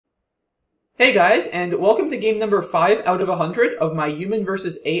Hey guys, and welcome to game number 5 out of 100 of my Human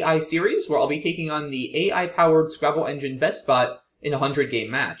vs. AI series, where I'll be taking on the AI-powered Scrabble engine BestBot in a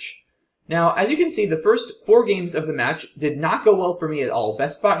 100-game match. Now, as you can see, the first 4 games of the match did not go well for me at all.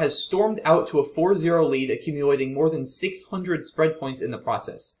 BestBot has stormed out to a 4-0 lead, accumulating more than 600 spread points in the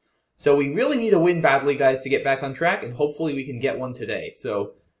process. So we really need a win badly, guys, to get back on track, and hopefully we can get one today.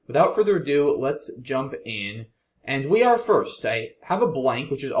 So, without further ado, let's jump in. And we are first. I have a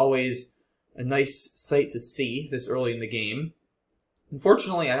blank, which is always a nice sight to see this early in the game.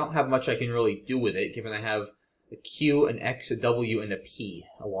 Unfortunately, I don't have much I can really do with it, given I have a Q, an X, a W, and a P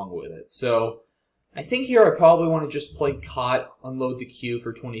along with it. So I think here I probably want to just play Cot, unload the Q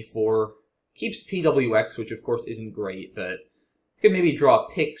for 24. Keeps PWX, which of course isn't great, but I could maybe draw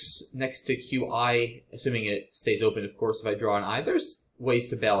Pix next to QI, assuming it stays open, of course, if I draw an I. There's ways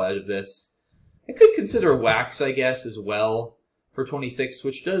to bail out of this. I could consider Wax, I guess, as well, for 26,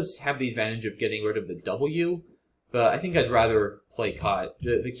 which does have the advantage of getting rid of the W, but I think I'd rather play Cot.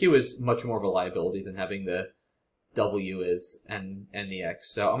 The Q is much more of a liability than having the W is and the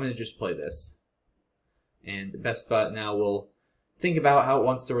X, so I'm going to just play this. And BestBot now will think about how it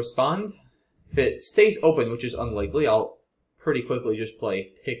wants to respond. If it stays open, which is unlikely, I'll pretty quickly just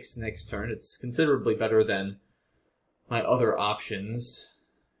play Pix next turn. It's considerably better than my other options.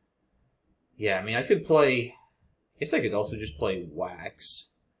 Yeah, I mean, I could play... I guess I could also just play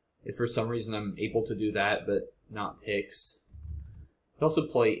Wax, if for some reason I'm able to do that, but not Pix. I could also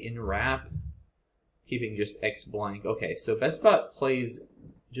play In Wrap, keeping just X blank. Okay, so BestBot plays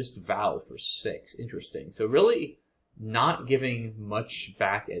just Vow for 6. Interesting. So really not giving much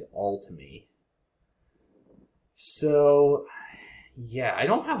back at all to me. So, yeah, I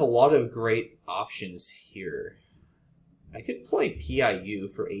don't have a lot of great options here. I could play PIU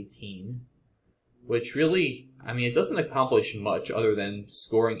for 18. Which really, I mean, it doesn't accomplish much other than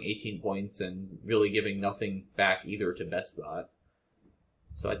scoring 18 points and really giving nothing back either to BestBot.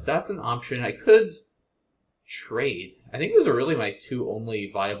 So that's an option. I could trade. I think those are really my two only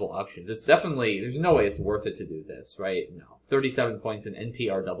viable options. It's definitely, there's no way it's worth it to do this, right? No. 37 points in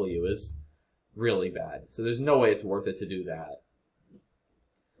NPRW is really bad. So there's no way it's worth it to do that.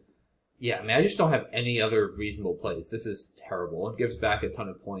 Yeah, I mean, I just don't have any other reasonable plays. This is terrible. It gives back a ton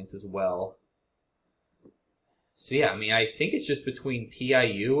of points as well. So yeah, I mean, I think it's just between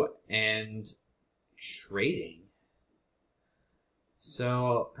PIU and trading.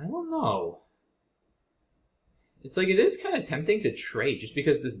 So, I don't know. It's like, it is kind of tempting to trade, just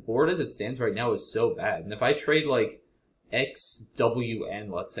because this board as it stands right now is so bad. And if I trade, like,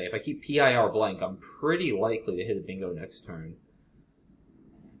 XWN, let's say, if I keep PIR blank, I'm pretty likely to hit a bingo next turn.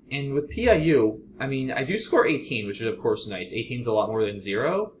 And with PIU, I mean, I do score 18, which is, of course, nice. 18 is a lot more than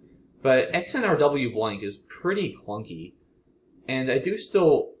 0. But XNRW blank is pretty clunky, and I do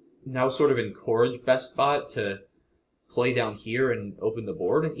still now sort of encourage BestBot to play down here and open the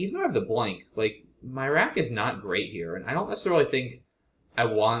board, and even though I have the blank, like, my rack is not great here, and I don't necessarily think I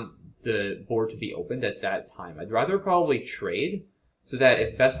want the board to be opened at that time. I'd rather probably trade, so that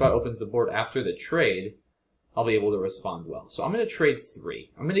if BestBot opens the board after the trade, I'll be able to respond well. So I'm going to trade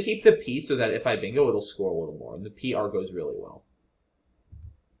 3. I'm going to keep the P so that if I bingo, it'll score a little more, and the PR goes really well.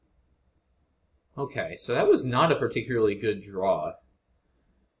 Okay, so that was not a particularly good draw.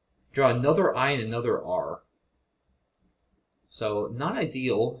 Draw another I and another R. So, not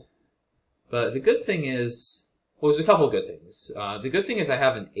ideal. But the good thing is... Well, there's a couple of good things. The good thing is I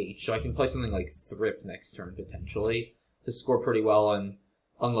have an H, so I can play something like Thrip next turn, potentially, to score pretty well and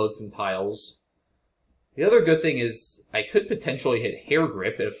unload some tiles. The other good thing is I could potentially hit Hair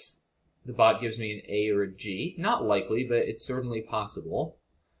Grip if the bot gives me an A or a G. Not likely, but it's certainly possible.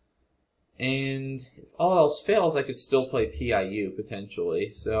 And if all else fails, I could still play PIU,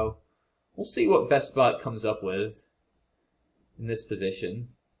 potentially. So, we'll see what BestBot comes up with in this position.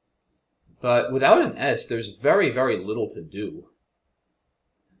 But without an S, there's very, very little to do.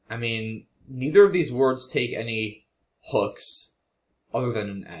 I mean, neither of these words take any hooks other than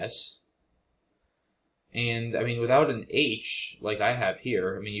an S. And, I mean, without an H, like I have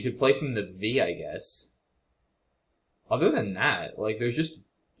here, I mean, you could play from the V, I guess. Other than that, like, there's just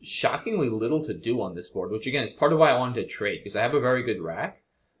shockingly little to do on this board, which again is part of why I wanted to trade, because I have a very good rack,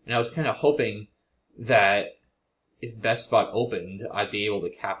 and I was kind of hoping that if BestBot opened, I'd be able to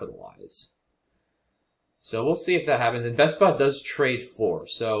capitalize. So we'll see if that happens, and BestBot does trade 4,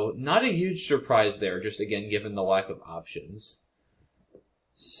 so not a huge surprise there, just again given the lack of options.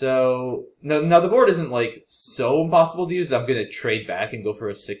 So, now the board isn't like so impossible to use that I'm going to trade back and go for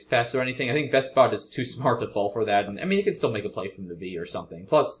a 6-pass or anything. I think BestBot is too smart to fall for that, and I mean, you can still make a play from the V or something.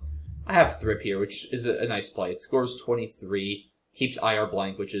 Plus, I have Thrip here, which is a nice play. It scores 23, keeps IR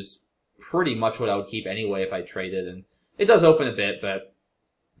blank, which is pretty much what I would keep anyway if I traded, and it does open a bit, but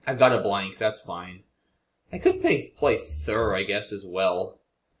I've got a blank, that's fine. I could play Thur, I guess, as well.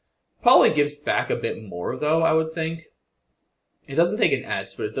 Probably gives back a bit more, though, I would think. It doesn't take an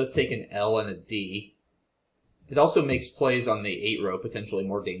S, but it does take an L and a D. It also makes plays on the 8 row potentially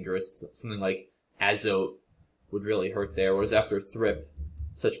more dangerous. Something like Azote would really hurt there, whereas after Thrip,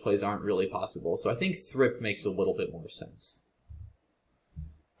 such plays aren't really possible. So I think Thrip makes a little bit more sense.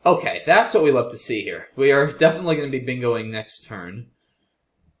 Okay, that's what we love to see here. We are definitely going to be bingoing next turn.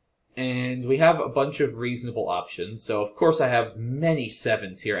 And we have a bunch of reasonable options. So, of course, I have many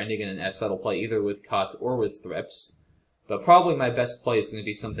 7s here ending in an S that'll play either with Cots or with Thrips. But probably my best play is going to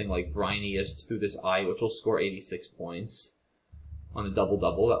be something like Briniest through this I, which will score 86 points on a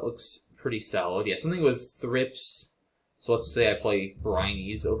double-double. That looks pretty solid. Yeah, something with Thrips. So let's say I play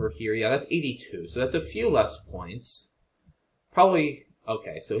Brinies over here. Yeah, that's 82. So that's a few less points. Probably...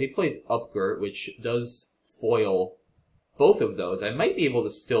 Okay, so he plays Upgurt, which does foil both of those. I might be able to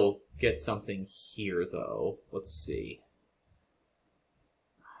still get something here, though. Let's see.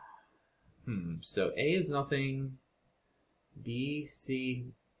 So A is nothing. B, C,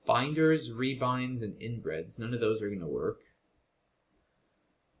 binders, rebinds, and inbreds. None of those are going to work.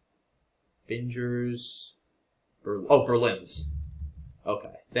 Bingers. Berlins.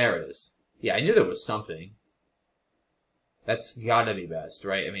 Okay, there it is. Yeah, I knew there was something. That's gotta be best,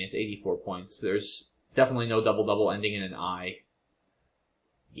 right? I mean, it's 84 points. There's definitely no double-double ending in an I.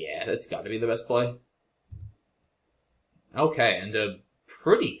 Yeah, that's gotta be the best play. Okay, and a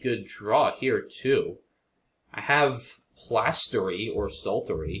pretty good draw here, too. I have Plastery or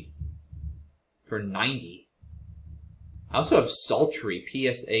Saltery for 90. I also have Sultry,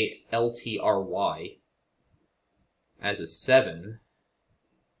 P-S-A-L-T-R-Y, as a 7.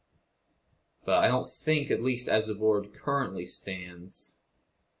 But I don't think, at least as the board currently stands,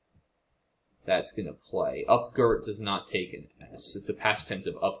 that's going to play. Upgurt does not take an S. It's a past tense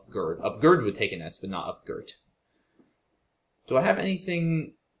of Upgurt. Upgurt would take an S, but not Upgurt. Do I have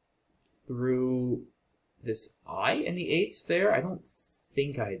anything through this I and the 8s there? I don't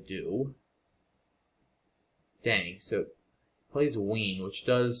think I do. Dang, so it plays Ween, which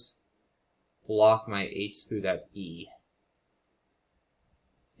does block my 8s through that E.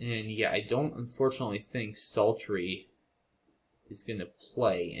 And yeah, I don't unfortunately think Sultry is going to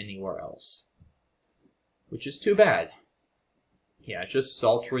play anywhere else. Which is too bad. Yeah, it's just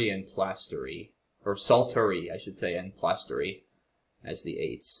Sultry and Plastery. Or Saltery, I should say, and Plastery as the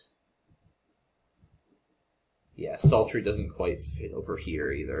 8s. Yeah, Sultry doesn't quite fit over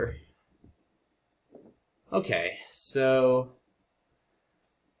here either. Okay, so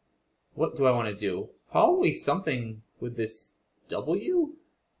what do I want to do? Probably something with this W?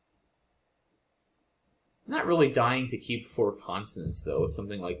 Not really dying to keep 4 consonants, though, with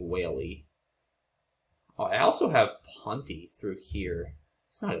something like Whaley. Oh, I also have Punty through here.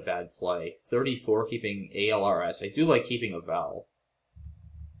 It's not a bad play. 34, keeping ALRS. I do like keeping a vowel.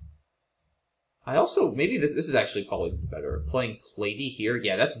 I also, maybe this is actually probably better. Playing Platy here,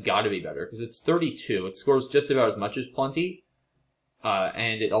 yeah, that's got to be better, because it's 32. It scores just about as much as Plenty,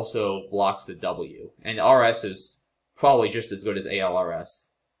 and it also blocks the W. And RS is probably just as good as ALRS,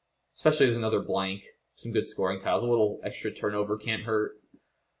 especially as another blank. Some good scoring tiles. A little extra turnover can't hurt.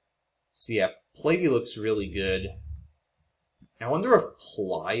 So yeah, Platy looks really good. I wonder if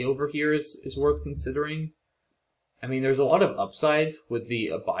Ply over here is worth considering. I mean, there's a lot of upside with the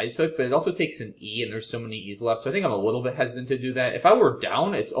Abise hook, but it also takes an E, and there's so many E's left, so I think I'm a little bit hesitant to do that. If I were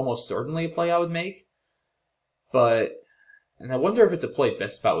down, it's almost certainly a play I would make. And I wonder if it's a play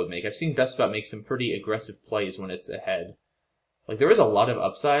BestBot would make. I've seen BestBot make some pretty aggressive plays when it's ahead. Like, there is a lot of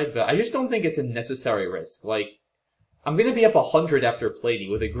upside, but I just don't think it's a necessary risk. Like, I'm going to be up 100 after Platy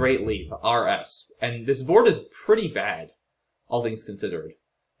with a great lead, RS, and this board is pretty bad, all things considered.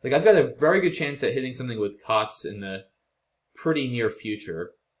 Like, I've got a very good chance at hitting something with Cots in the pretty near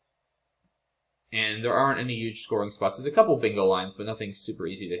future. And there aren't any huge scoring spots. There's a couple bingo lines, but nothing super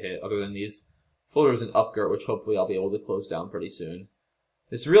easy to hit, other than these floaters and Upgurt, which hopefully I'll be able to close down pretty soon.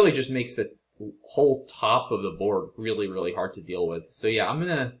 This really just makes the whole top of the board really, really hard to deal with. So yeah, I'm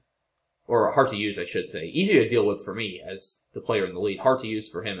gonna... Or hard to use, I should say. Easy to deal with for me as the player in the lead. Hard to use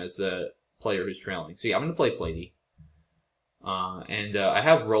for him as the player who's trailing. So yeah, I'm gonna play Platy. I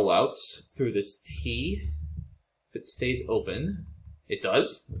have rollouts through this T. If it stays open, it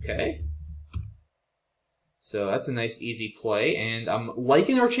does. Okay. So that's a nice, easy play, and I'm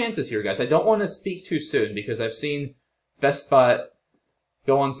liking our chances here, guys. I don't want to speak too soon, because I've seen BestBot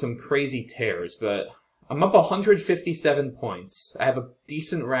go on some crazy tears, but I'm up 157 points. I have a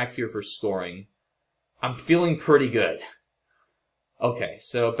decent rack here for scoring. I'm feeling pretty good. Okay,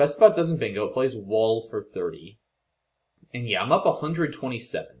 so BestBot doesn't bingo. It plays wall for 30. And yeah, I'm up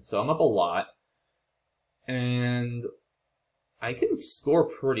 127, so I'm up a lot. And I can score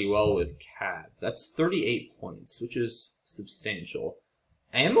pretty well with cab. That's 38 points, which is substantial.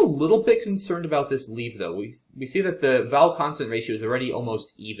 I am a little bit concerned about this leave, though. We see that the vowel consonant ratio is already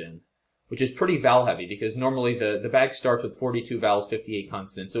almost even, which is pretty vowel heavy, because normally the bag starts with 42 vowels, 58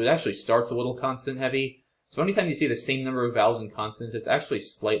 consonants, so it actually starts a little consonant heavy. So anytime you see the same number of vowels and consonants, it's actually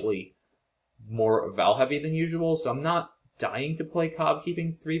slightly more vowel heavy than usual, so I'm not dying to play Cobb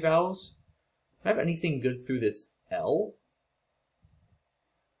keeping 3 vowels. Do I have anything good through this L?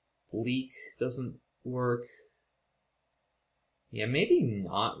 Bleak doesn't work. Yeah, maybe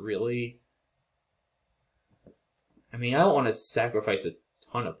not really. I mean, I don't want to sacrifice a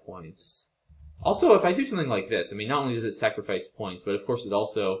ton of points. Also, if I do something like this, I mean, not only does it sacrifice points, but of course it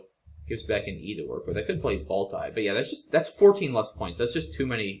also gives back an E to work with. I could play ball tie, but yeah, that's 14 less points. That's just too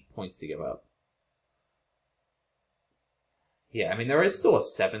many points to give up. Yeah, I mean, there is still a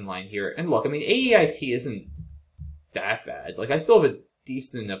 7 line here. And look, I mean, AEIT isn't that bad. Like, I still have a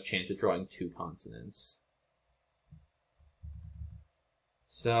decent enough chance of drawing 2 consonants.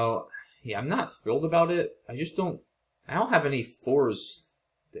 So, yeah, I'm not thrilled about it. I don't have any 4s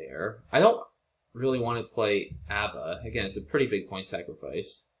there. I don't really want to play ABBA. Again, it's a pretty big point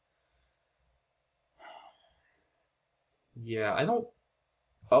sacrifice. Yeah, I don't...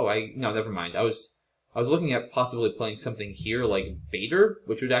 Oh, no, never mind. I was looking at possibly playing something here like Bader,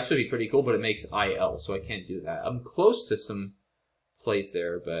 which would actually be pretty cool, but it makes IL, so I can't do that. I'm close to some plays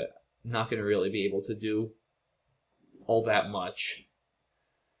there, but I'm not going to really be able to do all that much.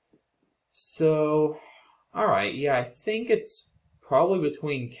 So, alright, yeah, I think it's probably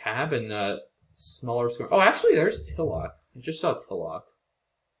between Cab and smaller score. Oh, actually, there's Tillock. I just saw Tillock.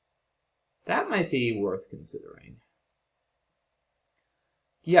 That might be worth considering.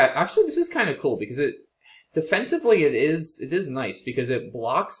 Yeah, actually, this is kind of cool because defensively it is nice because it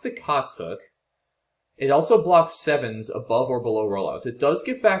blocks the Kotz hook. It also blocks 7s above or below rollouts. It does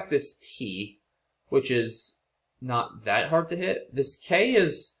give back this T, which is not that hard to hit. This K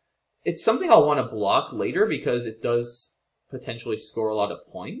it's something I'll want to block later because it does potentially score a lot of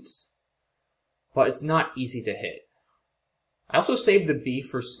points, but it's not easy to hit. I also saved the B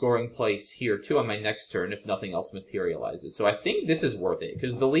for scoring plays here, too, on my next turn if nothing else materializes. So I think this is worth it,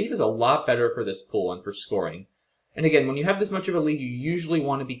 because the leave is a lot better for this pool and for scoring. And again, when you have this much of a lead, you usually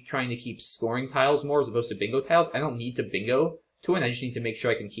want to be trying to keep scoring tiles more as opposed to bingo tiles. I don't need to bingo to win, I just need to make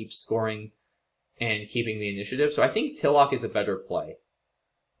sure I can keep scoring and keeping the initiative. So I think Tillock is a better play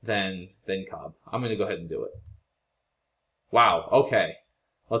than Cobb. I'm going to go ahead and do it. Wow, okay.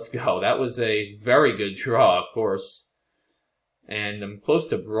 Let's go. That was a very good draw, of course. And I'm close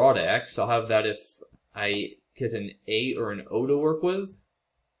to broad X. I'll have that if I get an A or an O to work with.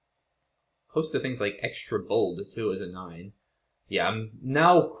 Close to things like extra bold, too, as a 9. Yeah, I'm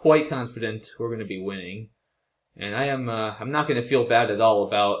now quite confident we're going to be winning. And I'm not going to feel bad at all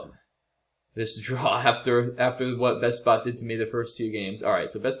about this draw after what BestBot did to me the first 2 games.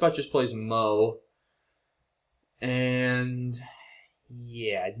 Alright, so BestBot just plays Mo. And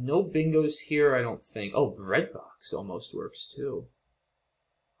yeah, no bingos here, I don't think. Oh, Breadbox almost works, too.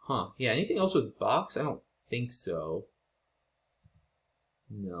 Huh. Yeah, anything else with box? I don't think so.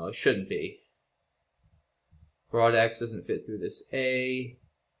 No, it shouldn't be. Broad X doesn't fit through this A.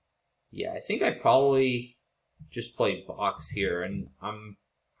 Yeah, I think I probably just play box here, and I'm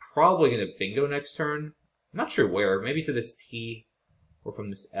probably going to bingo next turn. I'm not sure where. Maybe to this T or from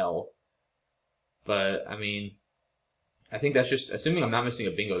this L. But, I mean, I think that's just, assuming I'm not missing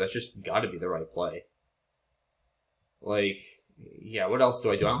a bingo, that's just got to be the right play. Like, yeah, what else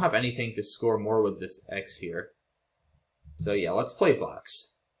do? I don't have anything to score more with this X here. So, yeah, let's play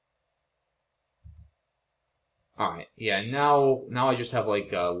box. Alright, yeah, now I just have,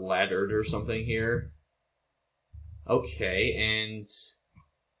 like, laddered or something here. Okay, and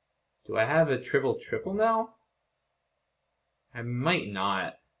do I have a triple now? I might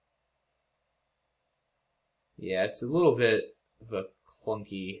not. Yeah, it's a little bit of a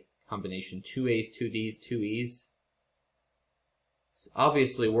clunky combination. 2 A's, 2 D's, 2 E's. It's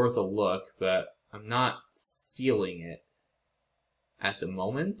obviously worth a look, but I'm not feeling it at the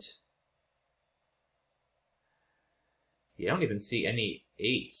moment. Yeah, I don't even see any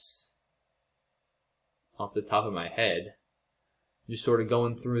 8s off the top of my head. Just sort of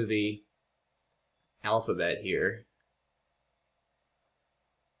going through the alphabet here.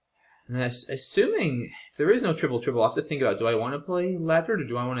 And assuming if there is no triple, I'll have to think about, do I want to play laddered or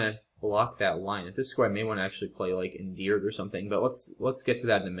do I want to block that line? At this score, I may want to actually play like endeared or something, but let's get to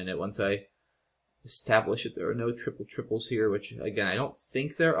that in a minute once I establish that there are no triple triples here, which, again, I don't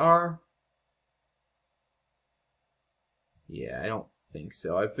think there are. Yeah, I don't think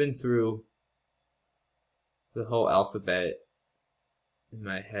so. I've been through the whole alphabet in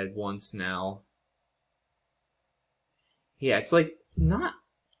my head once now. Yeah, it's like not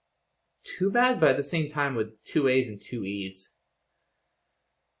too bad, but at the same time with 2 A's and 2 E's,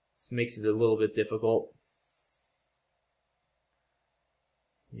 this makes it a little bit difficult.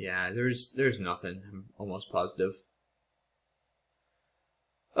 Yeah, there's nothing. I'm almost positive.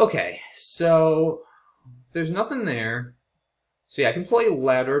 Okay, so there's nothing there. So yeah, I can play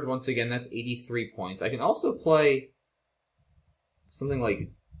laddered. Once again, that's 83 points. I can also play something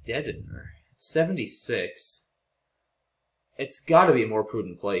like deadener. It's 76. It's got to be a more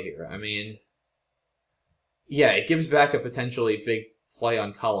prudent play here. I mean, yeah, it gives back a potentially big play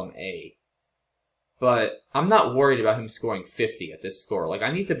on column A. But I'm not worried about him scoring 50 at this score. Like,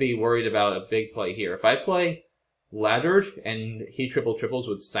 I need to be worried about a big play here. If I play laddered and he triple triples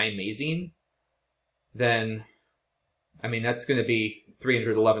with Siamesine, then, I mean, that's going to be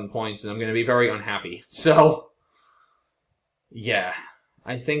 311 points, and I'm going to be very unhappy. So, yeah,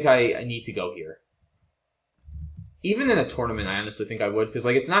 I think I need to go here. Even in a tournament, I honestly think I would, because,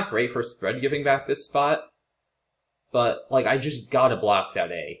 like, it's not great for spread giving back this spot, but, like, I just gotta block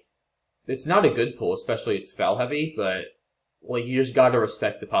that A. It's not a good pull, especially it's foul heavy, but, like, you just gotta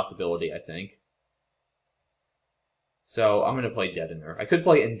respect the possibility, I think. So, I'm gonna play deadener. I could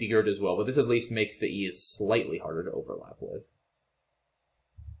play endeared as well, but this at least makes the E's slightly harder to overlap with.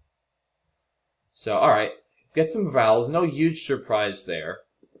 So, alright. Get some vowels. No huge surprise there.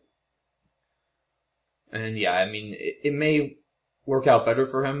 And yeah, I mean, it may work out better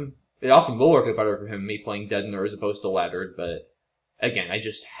for him. It often will work out better for him, me playing deadener as opposed to laddered, but again, I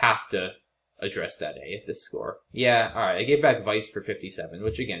just have to address that A at this score. Yeah, alright, I gave back Vice for 57,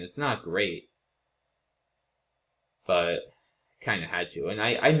 which again, it's not great. But kind of had to. And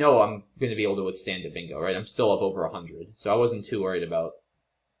I know I'm going to be able to withstand a bingo, right? I'm still up over 100, so I wasn't too worried about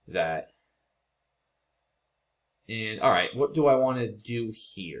that. And, alright, what do I want to do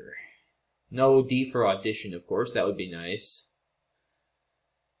here? No D for audition, of course. That would be nice.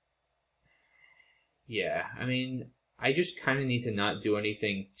 Yeah, I mean, I just kind of need to not do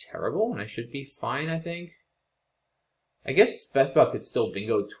anything terrible, and I should be fine, I think. I guess BestBot could still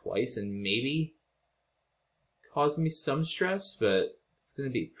bingo twice and maybe cause me some stress, but it's going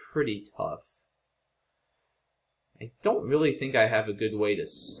to be pretty tough. I don't really think I have a good way to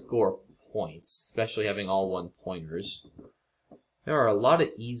score points, especially having all one-pointers. There are a lot of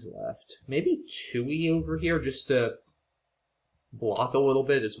E's left. Maybe 2E over here just to block a little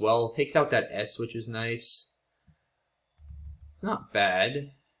bit as well. Takes out that S, which is nice. It's not bad.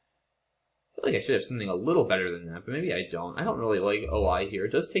 I feel like I should have something a little better than that, but maybe I don't. I don't really like OI here.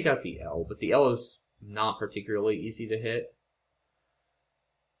 It does take out the L, but the L is not particularly easy to hit.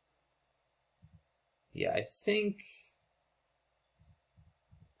 Yeah, I think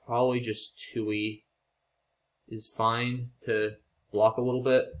probably just 2E is fine to block a little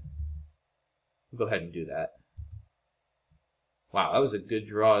bit. I'll go ahead and do that. Wow, that was a good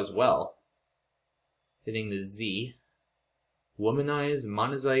draw as well. Hitting the Z. Womanize,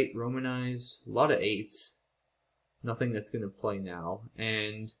 Monazite, Romanize, a lot of 8s. Nothing that's going to play now.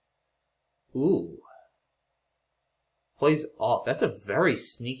 And, ooh. Plays off. That's a very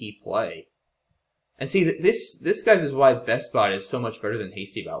sneaky play. And see, this guys is why BestBot is so much better than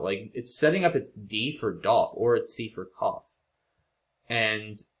HastyBot. Like, it's setting up its D for Doff, or its C for Cough.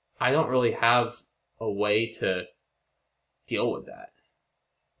 And I don't really have a way to deal with that.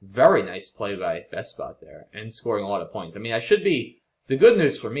 Very nice play by BestBot there, and scoring a lot of points. I mean, I should be... The good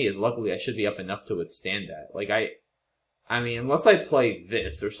news for me is, luckily, I should be up enough to withstand that. Like, I mean, unless I play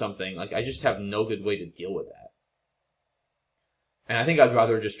this or something, like, I just have no good way to deal with that. And I think I'd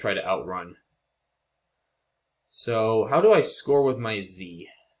rather just try to outrun. So, how do I score with my Z?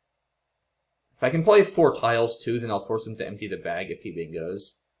 If I can play 4 tiles, too, then I'll force him to empty the bag if he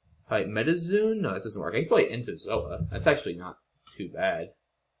bingos. Alright, Metazune? No, that doesn't work. I can play Intazoa. That's actually not too bad.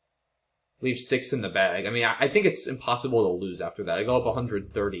 Leave 6 in the bag. I mean, I think it's impossible to lose after that. I go up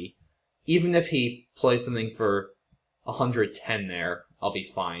 130. Even if he plays something for 110 there, I'll be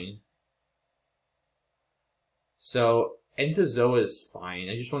fine. So, Intazoa is fine.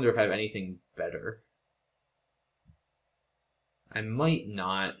 I just wonder if I have anything better. I might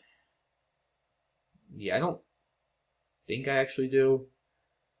not. Yeah, I don't think I actually do.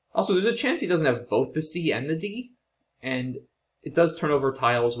 Also, there's a chance he doesn't have both the C and the D. And it does turn over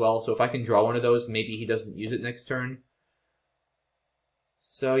tile as well, so if I can draw one of those, maybe he doesn't use it next turn.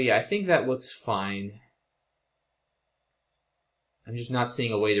 So yeah, I think that looks fine. I'm just not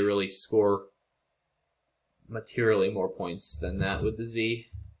seeing a way to really score materially more points than that with the Z.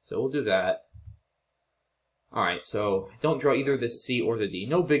 So we'll do that. Alright, so don't draw either the C or the D.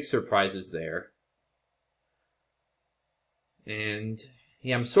 No big surprises there. And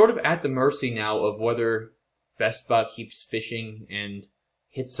yeah, I'm sort of at the mercy now of whether BestBot keeps fishing and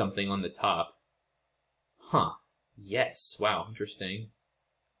hits something on the top. Huh. Yes. Wow, interesting.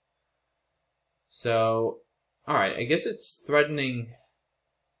 So, alright, I guess it's threatening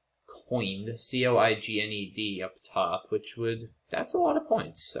coined, C-O-I-G-N-E-D up top, which would, that's a lot of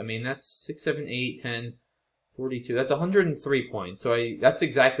points. I mean, that's 6, 7, 8, 10, 42. That's 103 points. So that's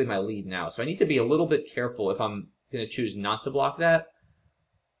exactly my lead now. So I need to be a little bit careful if I'm going to choose not to block that.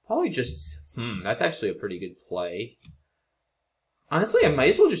 Probably just, that's actually a pretty good play. Honestly, I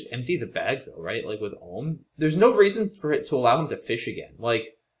might as well just empty the bag though, right? Like with Ohm. There's no reason for it to allow him to fish again.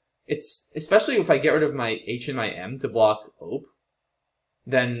 Like, it's, especially if I get rid of my H and my M to block Ope,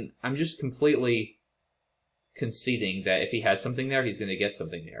 then I'm just completely conceding that if he has something there, he's going to get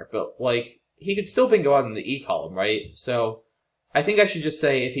something there. But, like, he could still bingo out in the E column, right? So I think I should just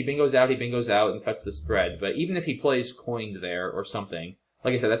say if he bingos out, he bingos out and cuts the spread. But even if he plays coined there or something,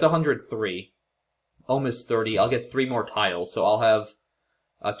 like I said, that's 103. Ohm is 30. I'll get 3 more tiles, so I'll have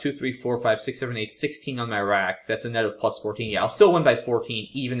 2, 3, 4, 5, 6, 7, 8, 16 on my rack. That's a net of plus 14. Yeah, I'll still win by 14,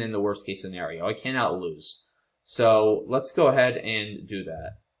 even in the worst case scenario. I cannot lose. So let's go ahead and do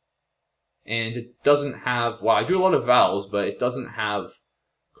that. And it doesn't have, wow, I drew a lot of vowels, but it doesn't have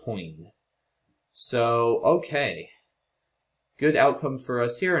coined. So, okay. Good outcome for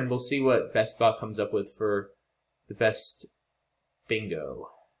us here, and we'll see what BestBot comes up with for the best bingo.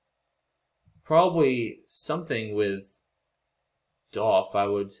 Probably something with Doff, I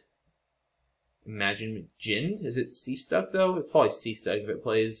would imagine. Jin? Is it C-stuck, though? It's probably C-stuck if it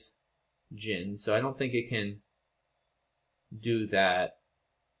plays Jin, so I don't think it can do that.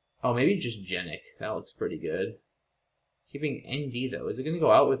 Oh, maybe just Genic. That looks pretty good. Keeping ND, though. Is it going to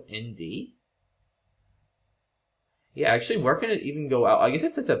go out with ND? Yeah, actually, where can it even go out? I guess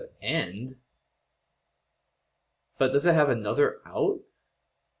it sets up End. But does it have another out?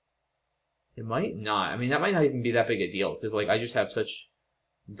 It might not. I mean, that might not even be that big a deal, because, like, I just have such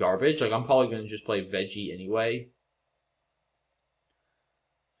garbage. Like, I'm probably going to just play Veggie anyway.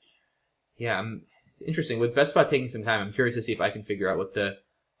 Yeah, it's interesting. With BestBot taking some time, I'm curious to see if I can figure out what the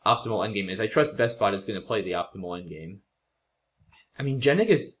optimal endgame is. I trust BestBot is going to play the optimal endgame. I mean, Genic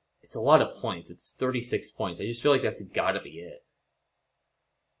is, it's a lot of points. It's 36 points. I just feel like that's gotta be it.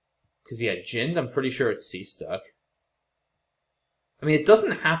 Because, yeah, Jin, I'm pretty sure it's C-stuck. I mean, it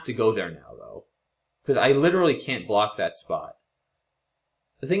doesn't have to go there now, though. Because I literally can't block that spot.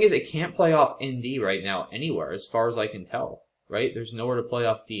 The thing is, it can't play off ND right now anywhere, as far as I can tell. Right? There's nowhere to play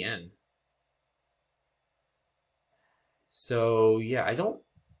off DN. So, yeah, I don't...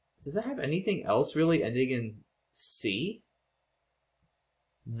 Does it have anything else really ending in C?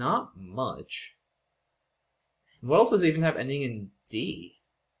 Not much. What else does it even have ending in D?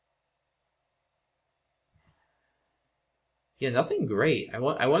 Yeah, nothing great.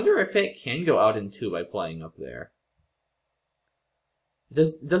 I wonder if it can go out in 2 by playing up there.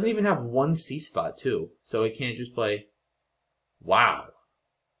 It doesn't even have one C spot, too. So it can't just play... Wow.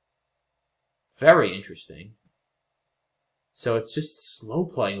 Very interesting. So it's just slow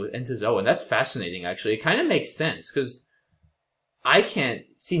playing with N to Zo, and that's fascinating, actually. It kind of makes sense, because I can't...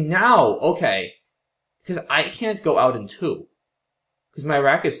 See, now, okay, because I can't go out in 2, because my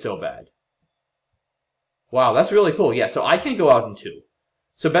rack is so bad. Wow, that's really cool. Yeah, so I can't go out in 2.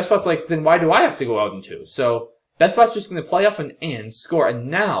 So BestBot's like, then why do I have to go out in 2? So BestBot's just going to play off an N, score,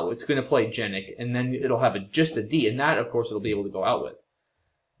 and now it's going to play Genic, and then it'll have just a D, and that, of course, it'll be able to go out with.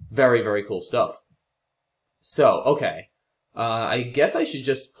 Very, very cool stuff. So, okay. I guess I should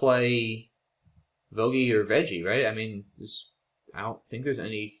just play Vogie or Veggie, right? I mean, I don't think there's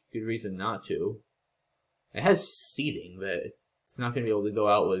any good reason not to. It has seeding, but it's not going to be able to go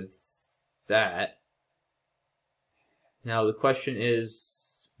out with that. Now, the question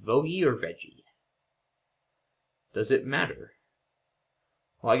is, Vogie or Veggie? Does it matter?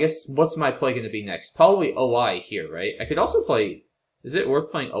 Well, I guess, what's my play going to be next? Probably OI here, right? I could also play... Is it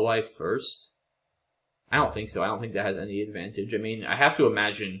worth playing OI first? I don't think so. I don't think that has any advantage. I mean, I have to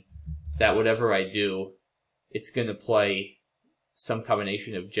imagine that whatever I do, it's going to play some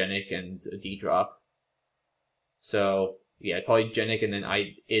combination of Genic and a D-drop. So, yeah, probably Genic and then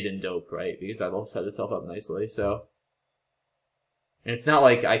id and Dope, right? Because that'll set itself up nicely, so... And it's not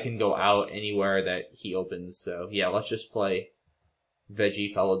like I can go out anywhere that he opens, so yeah, let's just play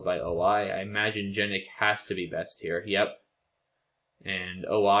Veggie followed by OI. I imagine Genic has to be best here, yep. And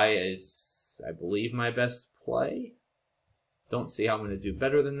OI is, I believe, my best play. Don't see how I'm going to do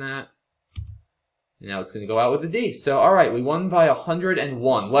better than that. Now it's going to go out with the D. So, alright, we won by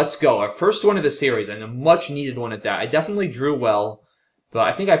 101. Let's go. Our first one of the series, and a much-needed one at that. I definitely drew well, but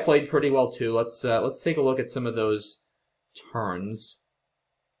I think I played pretty well, too. Let's take a look at some of those turns.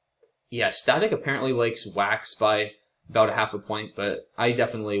 Yeah, Static apparently likes Wax by about a half a point, but I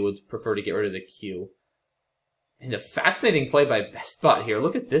definitely would prefer to get rid of the Q. And a fascinating play by BestBot here.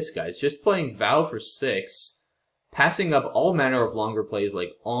 Look at this, guys. Just playing Vow for 6. Passing up all manner of longer plays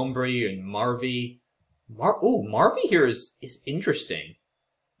like Ombre and Marvy. Marvy here is interesting.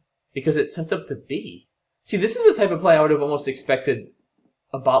 Because it sets up the B. See, this is the type of play I would have almost expected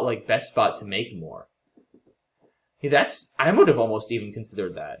a bot like BestBot to make more. Yeah, I would have almost even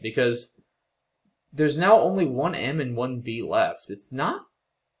considered that. Because there's now only one M and one B left.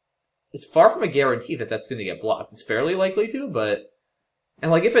 It's far from a guarantee that that's going to get blocked. It's fairly likely to, but... And,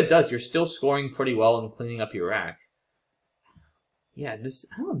 like, if it does, you're still scoring pretty well and cleaning up your rack. Yeah, I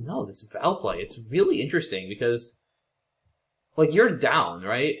don't know, this Val play, it's really interesting because, like, you're down,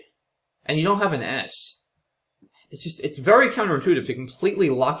 right? And you don't have an S. It's very counterintuitive to completely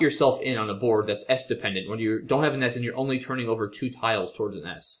lock yourself in on a board that's S-dependent when you don't have an S and you're only turning over 2 tiles towards an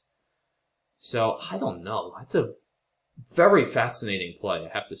S. So, I don't know. That's a very fascinating play,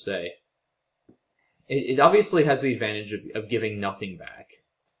 I have to say. It obviously has the advantage of giving nothing back.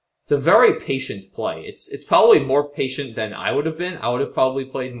 It's a very patient play. It's probably more patient than I would have been. I would have probably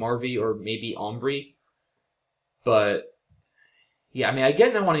played Marvy or maybe Ombre. But, yeah, I mean, I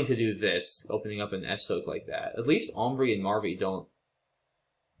get not wanting to do this, opening up an S-hook like that. At least Ombre and Marvy don't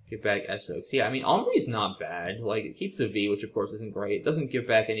give back S-hooks. Yeah, I mean, Ombre's not bad. Like, it keeps a V, which of course isn't great. It doesn't give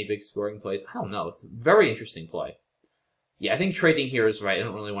back any big scoring plays. I don't know. It's a very interesting play. Yeah, I think trading here is right. I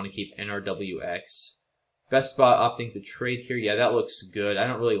don't really want to keep NRWX. BestBot opting to trade here. Yeah, that looks good. I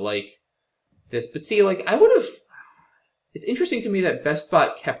don't really like this. But see, like, I would have... It's interesting to me that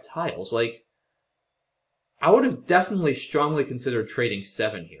BestBot kept tiles. Like, I would have definitely strongly considered trading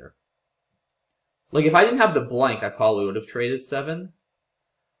 7 here. Like, if I didn't have the blank, I probably would have traded 7.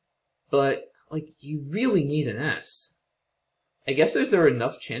 But, like, you really need an S. I guess is there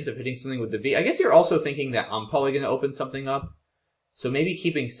enough chance of hitting something with the V? I guess you're also thinking that I'm probably going to open something up. So maybe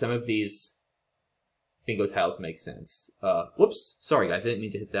keeping some of these bingo tiles makes sense. Whoops. Sorry, guys. I didn't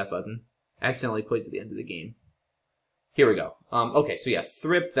mean to hit that button. I accidentally played to the end of the game. Here we go. Okay, so yeah,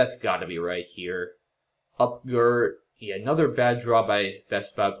 Thrip, that's gotta be right here. Upgird. Yeah, another bad draw by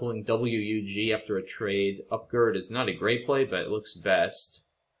BestBot, pulling WUG after a trade. Upgird is not a great play, but it looks best.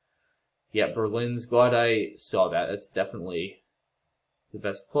 Yeah, Berlin's. Glad I saw that. That's definitely the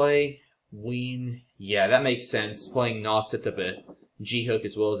best play. Ween. Yeah, that makes sense. Playing Nos sets up a G hook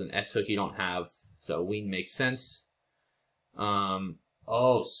as well as an S hook you don't have. So Ween makes sense.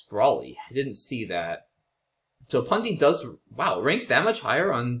 Oh, Sprawly. I didn't see that. So Punty does... Wow, ranks that much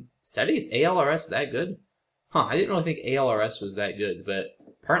higher on Steady? Is ALRS that good? Huh, I didn't really think ALRS was that good, but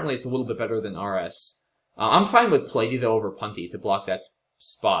apparently it's a little bit better than RS. I'm fine with Plady, though, over Punty to block that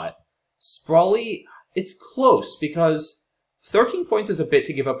spot. Sprawly, it's close, because 13 points is a bit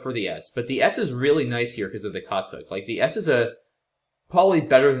to give up for the S, but the S is really nice here because of the Kots hook. Like, the S is probably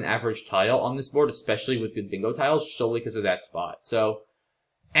better than average tile on this board, especially with good bingo tiles, solely because of that spot. So,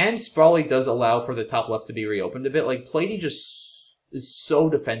 and Sprawly does allow for the top left to be reopened a bit. Like, Plady just is so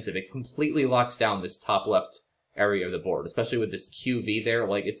defensive. It completely locks down this top left area of the board, especially with this QV there.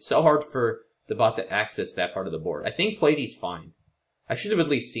 Like, it's so hard for the bot to access that part of the board. I think Plady's fine. I should have at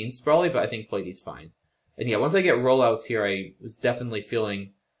least seen Sprawly, but I think Plady's fine. And yeah, once I get rollouts here, I was definitely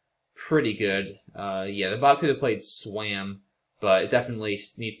feeling pretty good. Yeah, the bot could have played Swam, but it definitely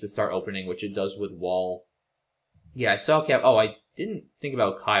needs to start opening, which it does with Wall. Yeah, I saw Cab. Oh, I didn't think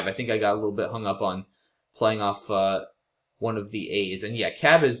about Kaib. I think I got a little bit hung up on playing off one of the A's. And yeah,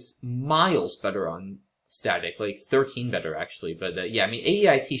 Cab is miles better on Static, like 13 better actually. But yeah, I mean,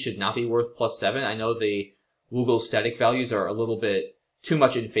 AEIT should not be worth +7. I know the Google Static values are a little bit too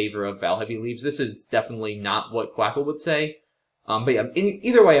much in favor of Val Heavy Leaves. This is definitely not what Quackle would say. But yeah,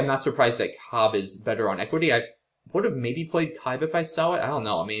 either way, I'm not surprised that Cobb is better on equity. I would have maybe played Kaib if I saw it. I don't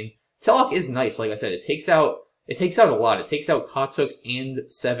know. I mean, Telok is nice. Like I said, it takes out a lot. It takes out Kots hooks and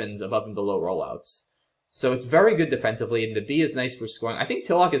 7s above and below rollouts. So it's very good defensively, and the B is nice for scoring. I think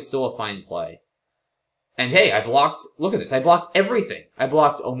Tilok is still a fine play. And hey, I blocked, look at this, I blocked everything. I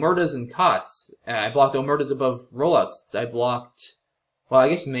blocked Omertas and Kots. I blocked Omertas above rollouts. I blocked, well, I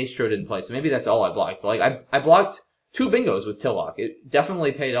guess Maestro didn't play, so maybe that's all I blocked. But like, I blocked 2 bingos with Tilok. It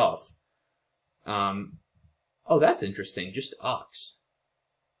definitely paid off. Oh, that's interesting, just Ox.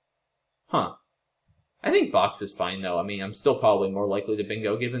 Huh. I think Box is fine, though. I mean, I'm still probably more likely to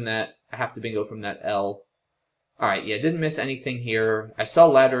bingo, given that I have to bingo from that L. Alright, yeah, didn't miss anything here. I saw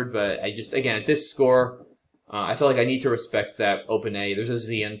laddered, but I just, again, at this score, I feel like I need to respect that open A. There's a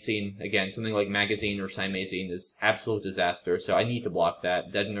Z unseen. Again, something like magazine or Simazine is absolute disaster, so I need to block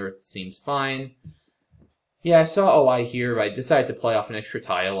that. Dead and Earth seems fine. Yeah, I saw OI here, but I decided to play off an extra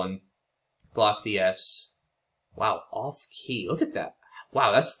tile and block the S. Wow, off key. Look at that.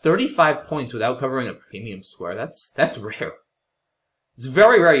 Wow, that's 35 points without covering a premium square. That's rare. It's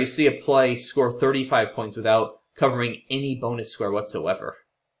very rare you see a play score 35 points without covering any bonus square whatsoever.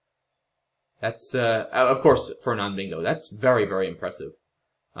 That's, of course, for a non-bingo, that's very, very impressive.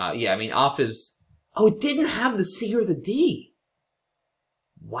 Yeah, I mean, off is... Oh, it didn't have the C or the D!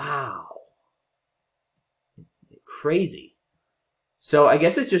 Wow. Crazy. So I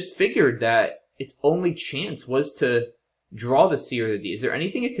guess it's just figured that its only chance was to draw the C or the D. Is there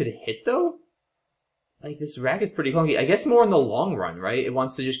anything it could hit, though? Like, this rack is pretty clunky. I guess more in the long run, right? It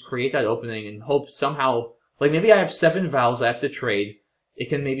wants to just create that opening and hope somehow... Like, maybe I have 7 vowels I have to trade. It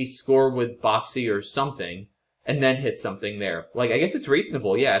can maybe score with Boxy or something, and then hit something there. Like, I guess it's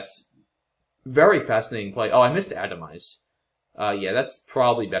reasonable. Yeah, it's very fascinating play. Oh, I missed Atomize. Yeah, that's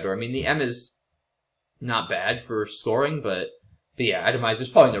probably better. I mean, the M is not bad for scoring, but yeah, Atomize, there's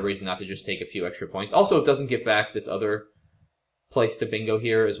probably no reason not to just take a few extra points. Also, it doesn't give back this other place to bingo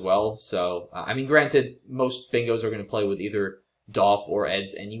here as well. So, I mean, granted, most bingos are going to play with either Dolph or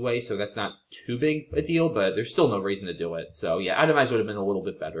Eds anyway, so that's not too big a deal, but there's still no reason to do it. So yeah, Atomize would have been a little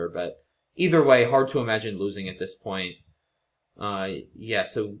bit better, but either way, hard to imagine losing at this point. Yeah,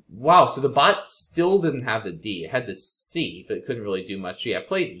 so, wow, so the bot still didn't have the D. It had the C, but it couldn't really do much. Yeah, I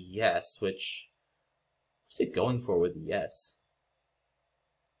played yes, which, what's it going for with yes?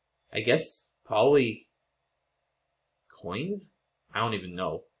 I guess probably coins? I don't even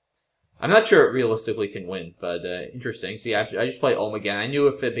know. I'm not sure it realistically can win, but interesting. So yeah, I just play Ohm again. I knew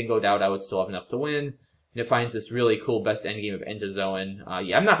if it bingoed out, I would still have enough to win. And it finds this really cool best endgame of Entozoan.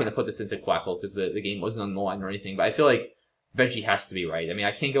 Yeah, I'm not going to put this into Quackle because the game wasn't on the line or anything, but I feel like Veggie has to be right. I mean,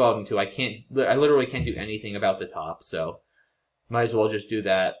 I can't go out into, I literally can't do anything about the top, so might as well just do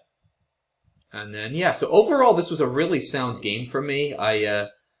that. And then, yeah, so overall, this was a really sound game for me. I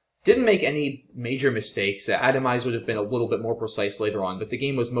didn't make any major mistakes. Atomize would have been a little bit more precise later on, but the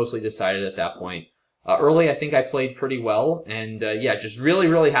game was mostly decided at that point. Early, I think I played pretty well, and yeah, just really,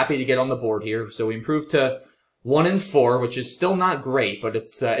 really happy to get on the board here. So we improved to 1-4, which is still not great, but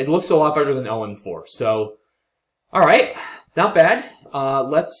it's it looks a lot better than 0-4. So, all right, not bad.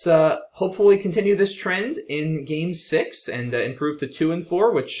 Let's hopefully continue this trend in Game 6 and improve to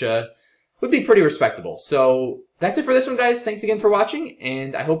 2-4, which would be pretty respectable. So that's it for this one, guys. Thanks again for watching,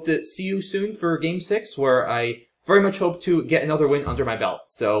 and I hope to see you soon for Game 6, where I very much hope to get another win under my belt.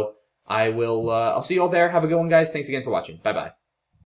 So I will, I'll see you all there. Have a good one, guys. Thanks again for watching. Bye-bye.